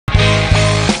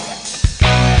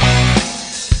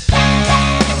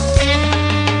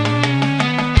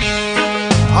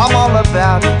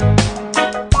about it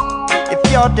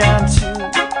if you're down to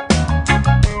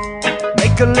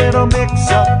make a little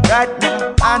mix-up right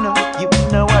now. I know you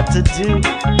know what to do,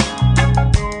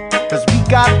 'cause we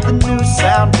got the new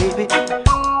sound, baby,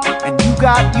 and you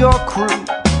got your crew.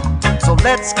 So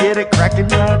let's get it cracking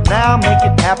right now, make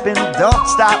it happen, don't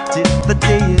stop till the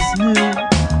day is new.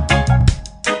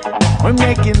 We're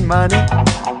making money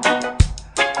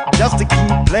just to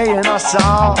keep playing our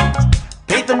songs,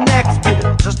 pay the next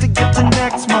bill just to get to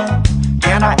next month.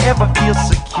 Can I ever feel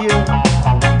secure?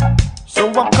 So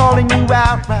I'm calling you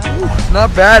out right now.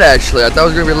 Not bad actually. I thought it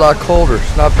was gonna be a lot colder.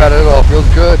 It's not bad at all. Feels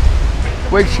good.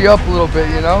 Wakes you up a little bit,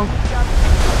 you know?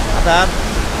 Not bad.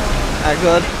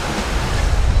 Good.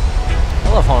 I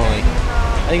love Honolulu.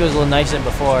 I think it was a little nicer than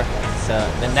before.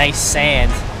 The nice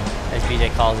sand, as BJ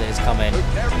calls it, has come in.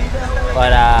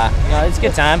 But you know, it's a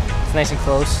good time. It's nice and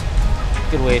close.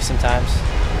 Good waves sometimes.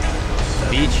 The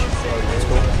beach, it's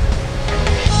cool.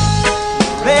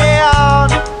 Play on,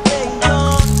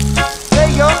 play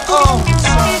your own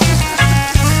song.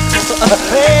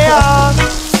 Play on,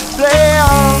 play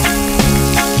on.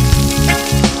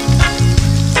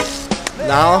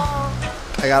 Now,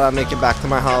 I gotta make it back to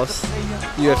my house.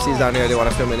 UFC's down here, they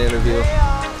wanna film an interview.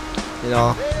 You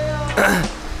know,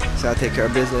 just gotta take care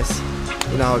of business.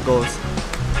 You know how it goes.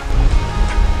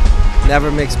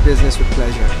 Never mix business with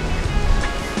pleasure.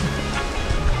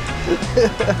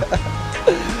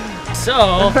 So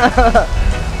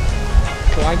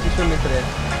why aren't you swimming today?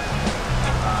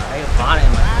 I have bonnet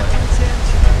in my foot.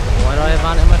 Why do I have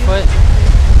bonnet in my foot?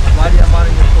 Why do you have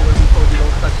bonnet in your foot when we told you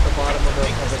don't touch the bottom of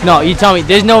the No, you tell me.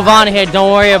 There's no bonnet here.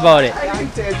 Don't worry about it.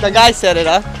 The guy said it,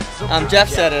 huh? Jeff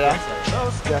said it, huh?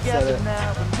 Jeff said it.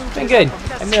 Been good.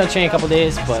 I've been on training a couple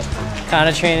days, but kind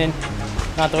of training.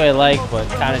 Not the way I like, but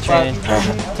kind of training.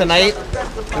 Tonight,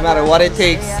 no matter what it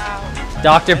takes,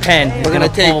 Dr. Penn is gonna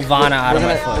pull Vanna out of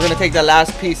my foot. We're gonna take the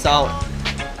last piece out.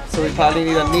 So we probably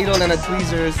need a needle and a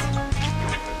tweezers,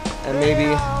 and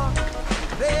maybe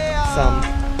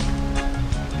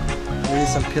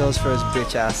some pills for his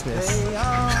bitch assness.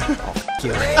 Oh,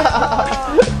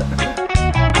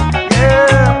 Yeah.